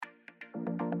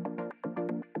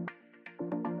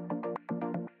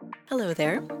Hello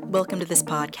there. Welcome to this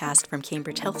podcast from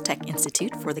Cambridge Health Tech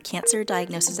Institute for the Cancer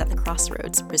Diagnosis at the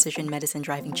Crossroads Precision Medicine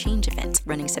Driving Change event,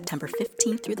 running September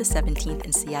 15th through the 17th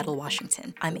in Seattle,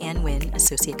 Washington. I'm Ann Nguyen,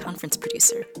 Associate Conference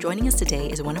Producer. Joining us today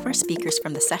is one of our speakers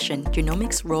from the session,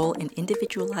 Genomics' Role in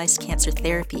Individualized Cancer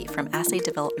Therapy from Assay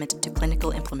Development to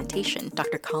Clinical Implementation,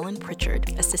 Dr. Colin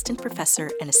Pritchard, Assistant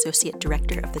Professor and Associate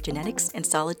Director of the Genetics and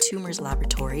Solid Tumors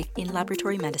Laboratory in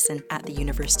Laboratory Medicine at the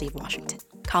University of Washington.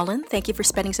 Colin, thank you for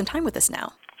spending some time with us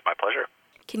now. It's my pleasure.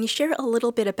 Can you share a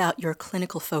little bit about your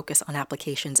clinical focus on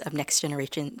applications of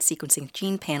next-generation sequencing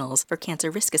gene panels for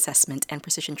cancer risk assessment and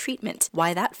precision treatment?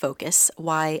 Why that focus?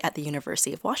 Why at the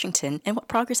University of Washington? And what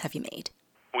progress have you made?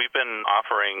 We've been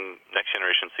offering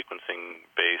next-generation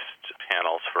sequencing-based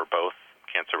panels for both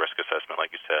cancer risk assessment,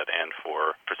 like you said, and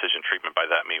for precision treatment. By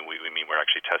that we mean we're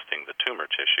actually testing the tumor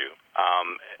tissue.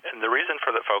 And the reason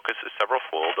for the focus is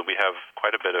several-fold. We have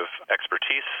quite a bit of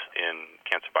expertise in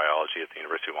cancer biology at the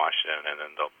University of Washington and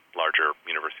in the larger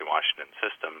University of Washington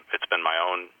system. It's been my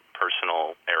own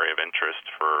personal area of interest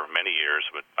for many years,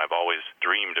 but I've always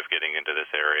dreamed of getting into this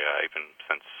area, even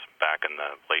since back in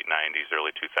the late 90s,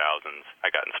 early 2000s. I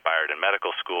got inspired in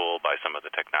medical school by some of the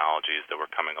technologies that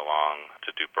were coming along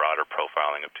to do broader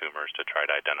profiling of tumors to try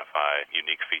to identify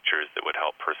unique features that would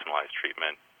help personalized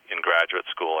treatment. In graduate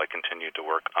school, I continued to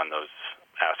work on those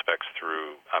aspects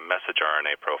through a messenger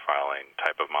RNA profiling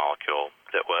type of molecule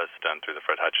that was done through the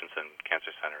Fred Hutchinson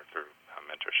Cancer Center through a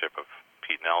mentorship of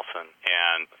Pete Nelson,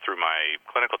 and through my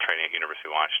clinical training at University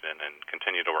of Washington, and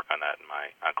continue to work on that in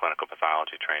my clinical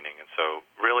pathology training. And so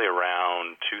really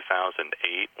around 2008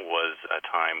 was a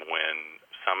time when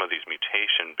some of these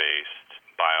mutation-based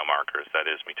biomarkers, that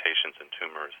is mutations in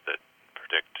tumors that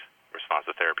predict response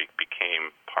to therapy, became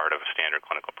part of standard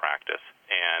clinical practice.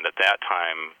 And at that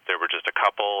time, there were just a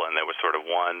couple, and there was sort of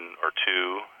one or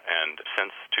two. And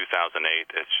since 2008,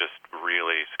 it's just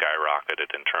really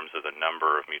skyrocketed in terms of the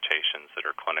number of mutations that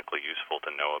are clinically useful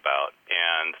to know about.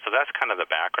 And so that's kind of the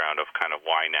background of kind of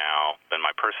why now. Been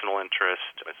my personal interest.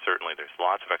 Certainly, there's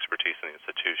lots of expertise in the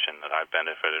institution that I've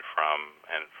benefited from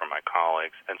and from my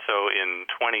colleagues. And so in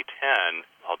 2010,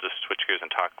 I'll just switch gears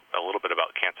and talk a little bit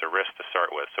about cancer risk to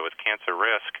start with. So with cancer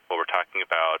risk, what we're talking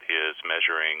about is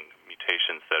measuring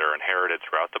mutations that are inherited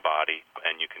throughout the body,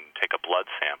 and you can take a blood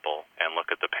sample and look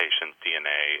at the patient's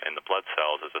DNA and the blood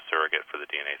cells as a surrogate for the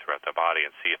DNA throughout the body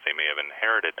and see if they may have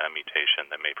inherited a mutation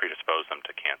that may predispose them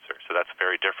to cancer. So that's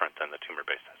very different than the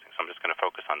tumor-based testing. So I'm just going to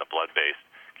focus on the blood-based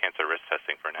cancer risk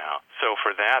testing for now. So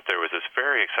for that, there was this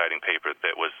very exciting paper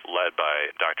that was led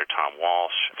by Dr. Tom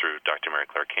Walsh through Dr. Mary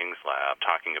Claire King's lab,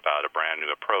 talking about a brand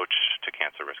new approach to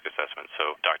cancer risk assessment.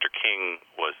 So Dr. King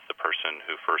was the person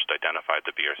who first identified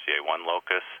the BRCA1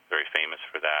 locus, very famous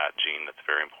for that gene that's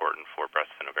very important for breast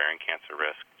and ovarian cancer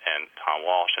risk. And Tom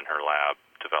Walsh and her lab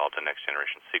developed a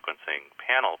next-generation sequencing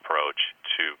panel approach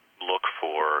to look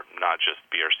for not just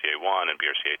BRCA1 and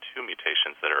BRCA2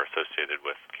 mutations that are associated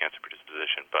with cancer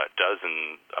predisposition, but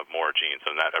dozens of more genes.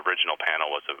 And that original panel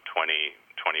was of 20,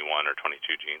 21, or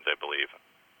 22 genes, I believe,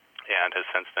 and has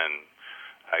since then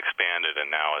expanded and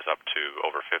now is up to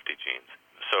over 50 genes.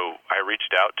 So I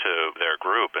reached out to their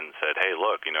group and said, hey,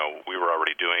 look, we were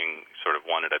already doing sort of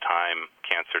one at a time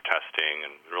cancer testing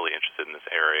and really interested in this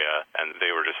area, and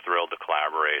they were just thrilled to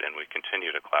collaborate, and we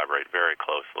continue to collaborate very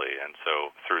closely. And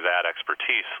so through that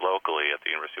expertise locally at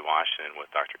the University of Washington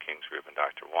with Dr. King's group and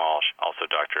Dr. Walsh, also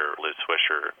Dr. Liz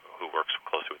Swisher, who works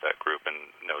closely with that group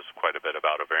and knows quite a bit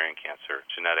about ovarian cancer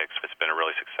genetics, it's been a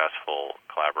really successful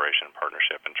collaboration and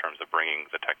partnership in terms of bringing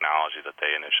the technology that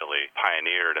they initially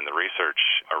pioneered in the research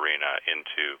arena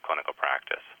into clinical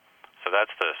practice. So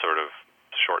that's the sort of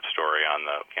short story on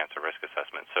the cancer risk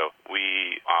assessment. So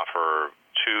we offer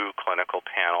two clinical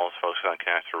panels focused on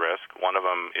cancer risk. One of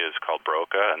them is called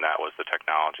BRCA, and that was the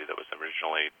technology that was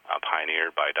originally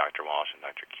pioneered by Dr. Walsh and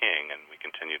Dr. King, and we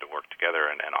continue to work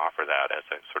together and offer that as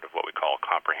a sort of what we call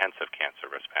comprehensive cancer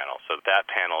risk panel. So that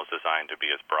panel is designed to be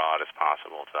as broad as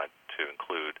possible to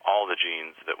include all the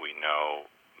genes that we know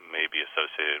may be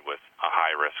associated with a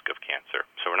high risk of cancer.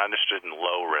 So we're not interested in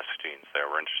low-risk genes there.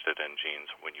 We're interested in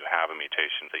genes when you have a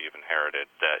mutation that you've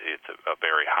inherited that it's a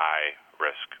very high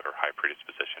risk or high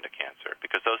predisposition to cancer,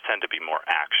 because those tend to be more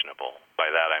actionable.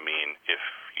 By that I mean if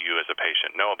you as a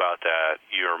patient know about that,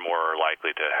 you're more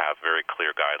likely to have very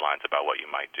clear guidelines about what you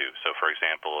might do. So for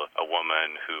example, a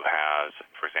woman who has,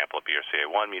 for example, a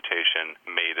BRCA1 mutation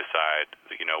may decide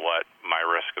that, my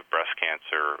risk of breast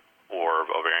cancer or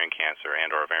ovarian cancer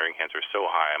or ovarian cancer is so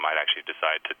high, I might actually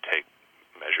decide to take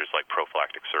measures like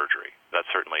prophylactic surgery. That's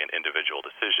certainly an individual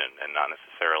decision and not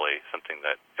necessarily something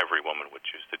that every woman would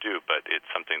choose to do, but it's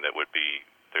something that would be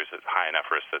there's a high enough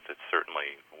risk that it's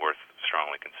certainly worth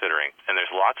strongly considering. And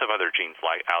there's lots of other genes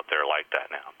out there like that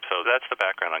now. So that's the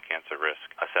background on cancer risk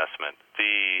assessment.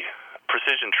 The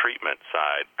precision treatment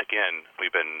side, again,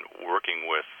 we've been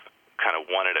working with kind of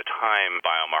one at a time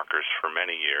biomarkers for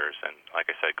many years. And like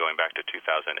I said, going back to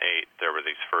 2008, there were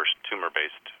these first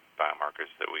tumor-based biomarkers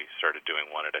that we started doing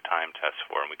one at a time tests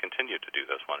for, and we continue to do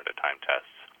those one at a time tests.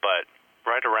 But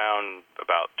right around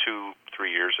about 2-3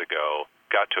 years ago,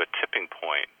 got to a tipping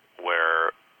point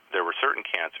where there were certain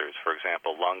cancers, for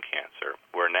example, lung cancer,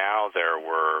 where now there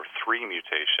were 3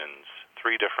 mutations,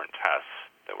 3 different tests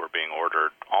that were being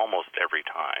ordered almost every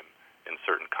time in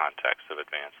certain contexts of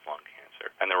advanced lung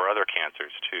cancer. And there were other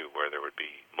cancers, too, where there would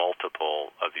be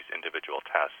multiple of these individual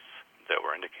tests that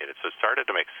were indicated. So it started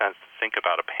to make sense to think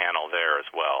about a panel there as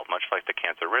well, much like the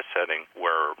cancer risk setting,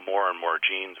 where more and more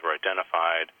genes were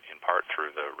identified, in part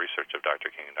through the research of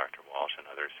Dr. King and Dr. Walsh and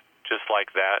others. Just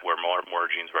like that, where more and more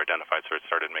genes were identified, so it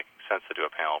started making sense to do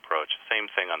a panel approach.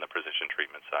 Same thing on the precision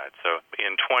treatment side. So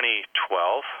in 2012,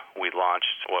 we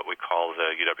launched what we call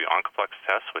the UW Oncoplex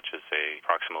test, which is a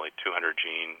approximately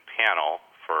 200-gene panel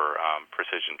for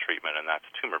precision treatment, and that's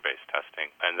tumor-based testing.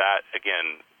 And that,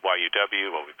 again, why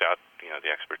UW? Well, we've got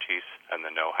the expertise and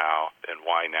the know-how, and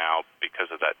why now?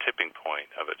 Because of that tipping point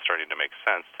of it starting to make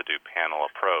sense to do panel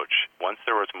approach. Once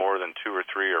there was more than 2 or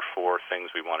 3 or 4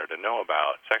 things we wanted to know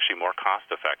about, it's actually more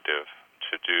cost-effective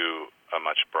to do a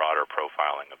much broader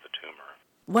profiling of the tumor.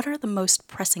 What are the most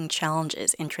pressing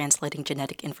challenges in translating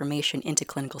genetic information into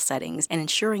clinical settings and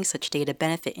ensuring such data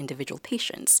benefit individual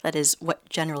patients? That is, what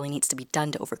generally needs to be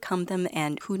done to overcome them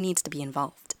and who needs to be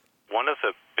involved? One of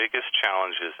the biggest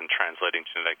challenges in translating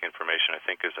genetic information, I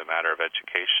think, is a matter of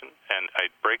education. And I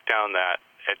break down that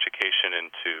education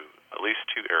into at least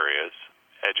 2 areas: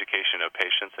 education of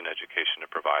patients and education of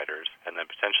providers, and then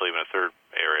potentially even a third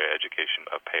area, education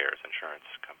of payers, insurance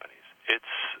companies.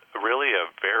 It's really a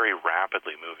very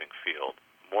rapidly moving field,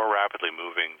 more rapidly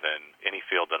moving than any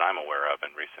field that I'm aware of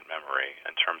in recent memory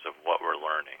in terms of what we're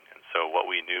learning. And so what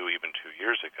we knew even 2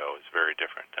 years ago is very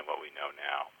different than what we know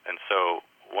now. And so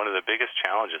one of the biggest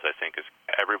challenges, I think, is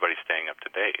everybody staying up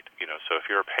to date. So if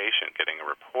you're a patient getting a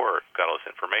report, got all this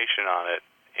information on it,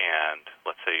 and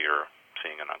let's say you're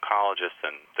seeing an oncologist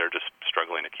and they're just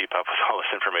struggling to keep up with all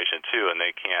this information too, and they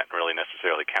can't really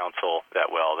necessarily counsel that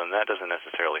well, then that doesn't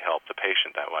necessarily help the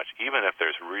patient that much, even if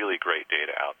there's really great data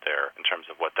out there in terms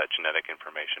of what that genetic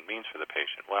information means for the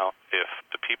patient. Well, if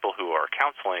the people who are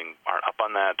counseling aren't up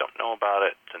on that, don't know about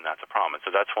it, then that's a problem. And so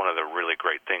that's one of the really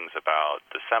great things about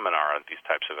the seminar and these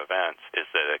types of events, is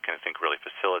that it can, I think, really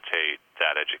facilitate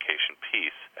that education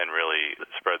piece and really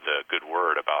spread the good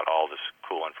word about all this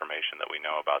cool information that we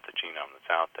know about the genome that's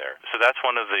out there. So that's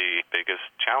one of the biggest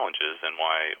challenges, and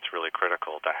why it's really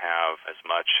critical to have as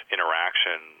much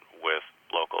interaction with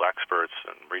local experts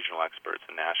and regional experts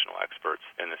and national experts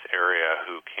in this area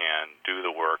who can do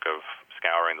the work of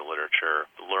scouring the literature,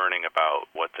 learning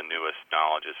about what the newest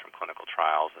knowledge is from clinical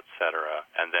trials, et cetera,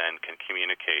 and then can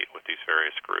communicate with these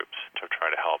various groups to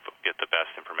try to help get the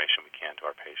best information we can to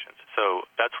our patients. So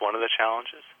that's one of the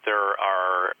challenges. There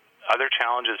are other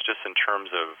challenges just in terms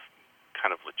of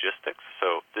kind of logistics.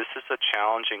 So this is a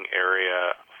challenging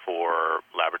area for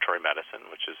laboratory medicine,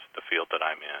 which is the field that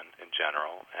I'm in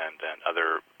general, and then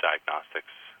other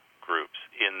diagnostics groups,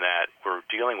 in that we're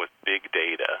dealing with big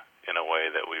data in a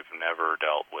way that we've never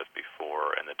dealt with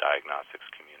before in the diagnostics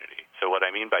community. So what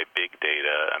I mean by big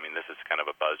data, I mean, this is kind of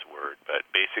a buzzword, but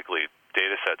basically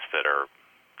data sets that are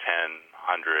 10,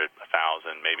 100,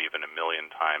 1,000, maybe even 1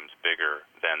 million times bigger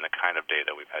than the kind of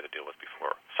data we've had to deal with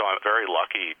before. So I'm very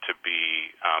lucky to be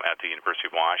at the University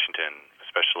of Washington,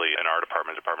 especially in our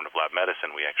Department of Lab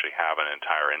Medicine. We actually have an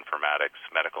entire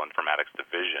medical informatics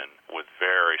division with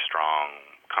very strong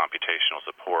computational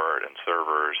support and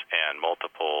servers and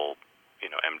multiple,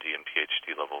 MD and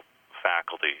PhD level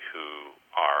faculty who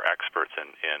are experts in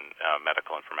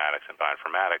medical informatics and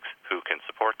bioinformatics who can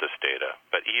support this data.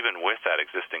 But even with that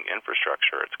existing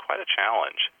infrastructure, it's quite a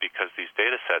challenge, because these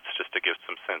data sets, just to give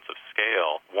some sense of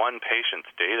scale, one patient's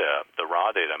data, the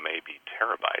raw data, may be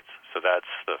terabytes. So that's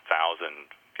the 1,000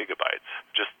 gigabytes,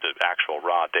 just the actual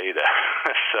raw data.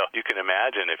 So you can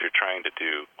imagine if you're trying to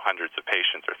do hundreds of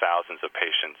patients or thousands of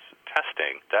patients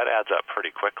testing, that adds up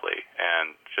pretty quickly.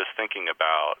 And just thinking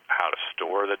about how to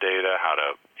store the data, how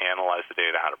to analyze the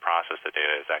data, how to process the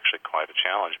data is actually quite a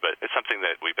challenge. But it's something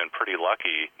that we've been pretty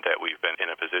lucky that we've been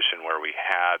in a position where we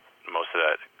had most of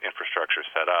that infrastructure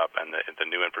set up, and the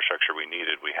new infrastructure we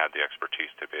needed, we had the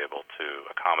expertise to be able to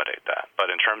accommodate that.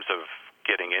 But in terms of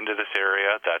getting into this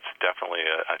area, that's definitely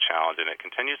a challenge, and it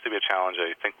continues to be a challenge.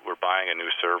 I think we're buying a new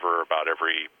server about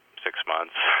every 6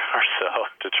 months or so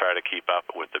to try to keep up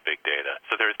with the big data.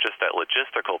 So there's just that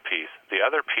logistical piece. The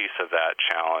other piece of that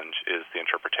challenge is the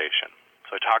interpretation.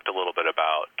 So I talked a little bit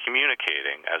about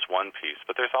communicating as one piece,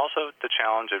 but there's also the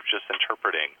challenge of just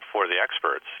interpreting for the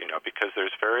experts, because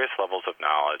there's various levels of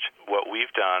knowledge. What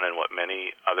we've done and what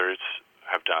many others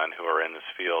have done who are in this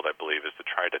field, I believe, is to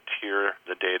try to tier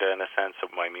the data in a sense. So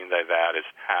what I mean by that is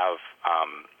have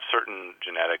certain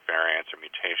genetic variants or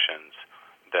mutations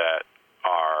that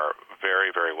are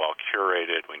very, very well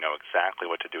curated. We know exactly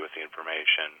what to do with the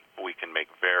information. We can make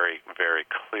very, very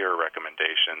clear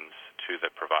recommendations to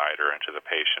the provider and to the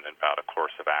patient about a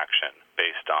course of action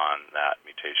based on that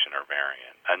mutation or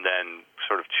variant. And then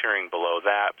sort of tiering below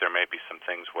that, there may be some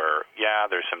things where,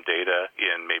 there's some data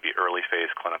in maybe early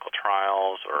phase clinical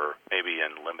trials or maybe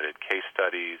in limited case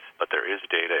studies, but there is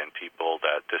data in people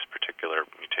that this particular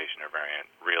mutation or variant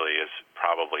really is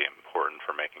probably important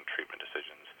for making treatment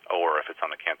decisions, or if it's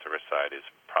on the cancer risk side, is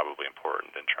probably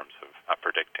important in terms of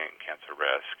predicting cancer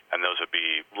risk. And those would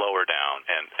be lower down.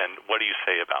 And what do you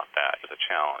say about that? It's a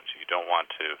challenge. You don't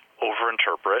want to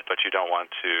overinterpret, but you don't want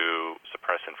to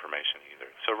suppress information either.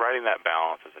 So writing that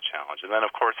balance is a challenge. And then,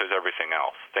 of course, there's everything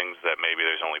else, things that maybe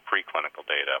there's only preclinical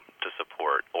data to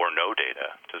support or no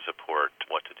data to support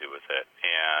what to do with it.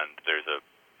 And there's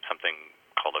something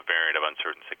called a variant of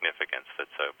uncertain significance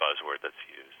that's a buzzword that's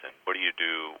used. And what do you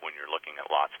do when you're looking at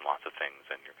lots and lots of things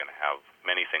and you're going to have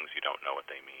many things you don't know what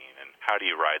they mean? And how do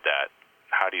you ride that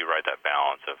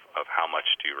balance of how much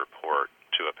do you report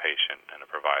to a patient and a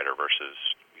provider versus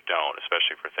you don't,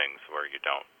 especially for things where you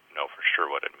don't know for sure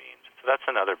what it means. So that's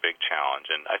another big challenge.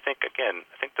 And I think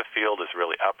the field is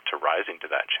really up to rising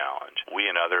to that challenge. We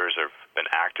and others have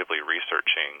been actively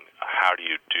researching how do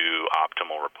you do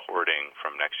optimal reporting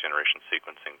from next-generation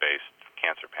sequencing-based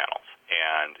cancer panels.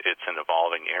 And it's an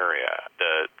evolving area.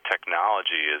 The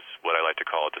technology is what I like to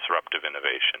call a disruptive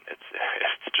innovation. It's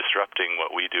disrupting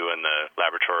what we do in the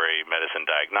laboratory medicine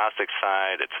diagnostic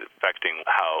side. It's affecting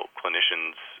how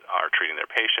clinicians are treating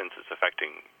their patients. It's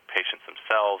affecting patients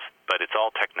themselves, but it's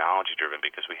all technology-driven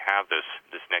because we have this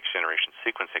next-generation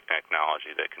sequencing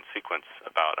technology that can sequence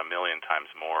about 1 million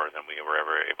times more than we were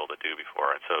ever able to do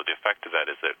before. And so the effect of that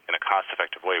is that in a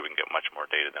cost-effective way, we can get much more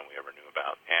data than we ever knew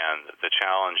about. And the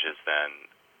challenge is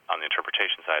then on the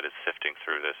interpretation side is sifting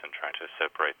through this and trying to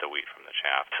separate the wheat from the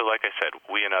chaff. So like I said,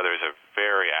 we and others are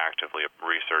very actively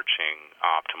researching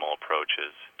optimal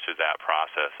approaches to that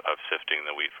process of sifting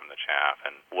the wheat from the chaff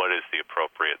and what is the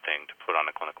appropriate thing to put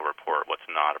on a clinical report, what's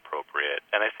not appropriate.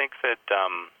 And I think that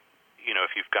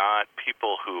if you've got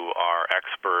people who are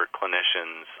expert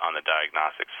clinicians on the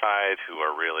diagnostic side who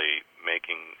are really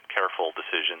making careful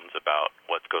decisions about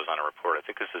what goes on a report, I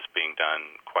think this is being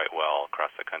done quite well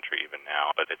across the country even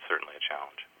now, but it's certainly a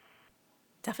challenge.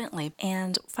 Definitely.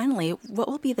 And finally, what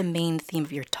will be the main theme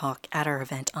of your talk at our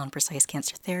event on precise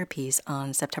cancer therapies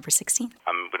on September 16th?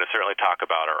 I'm going to certainly talk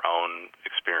about our own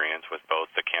experience with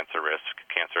both the cancer risk,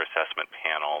 cancer assessment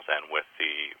panels, and with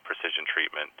the precision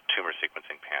treatment tumor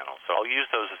sequencing panel. So I'll use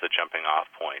those as a jumping off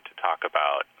point to talk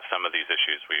about some of these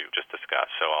issues we've just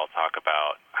discussed. So I'll talk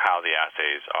about how the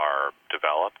assays are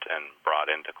developed and brought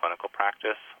into clinical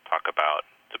practice, talk about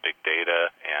the big data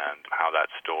and how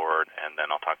that's stored, and then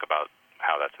I'll talk about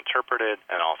how that's interpreted,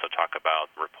 and also talk about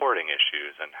reporting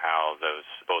issues and how those,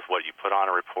 both what you put on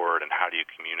a report and how do you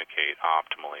communicate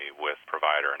optimally with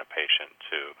provider and a patient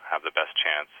to have the best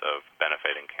chance of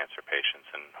benefiting cancer patients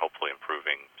and hopefully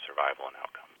improving survival and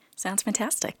outcome. Sounds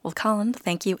fantastic. Well, Colin,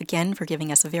 thank you again for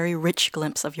giving us a very rich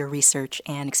glimpse of your research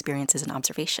and experiences and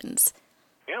observations.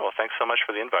 Yeah, well, thanks so much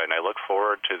for the invite, and I look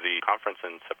forward to the conference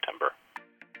in September.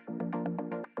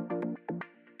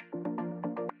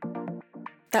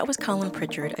 That was Colin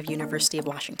Pritchard of University of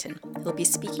Washington. He'll be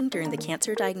speaking during the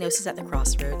Cancer Diagnosis at the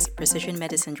Crossroads Precision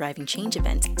Medicine Driving Change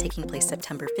event taking place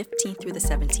September 15th through the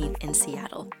 17th in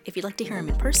Seattle. If you'd like to hear him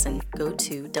in person, go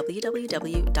to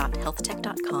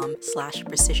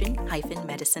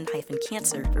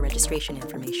www.healthtech.com/precision-medicine-cancer for registration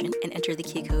information and enter the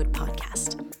key code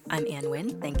podcast. I'm Ann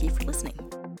Wynn. Thank you for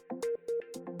listening.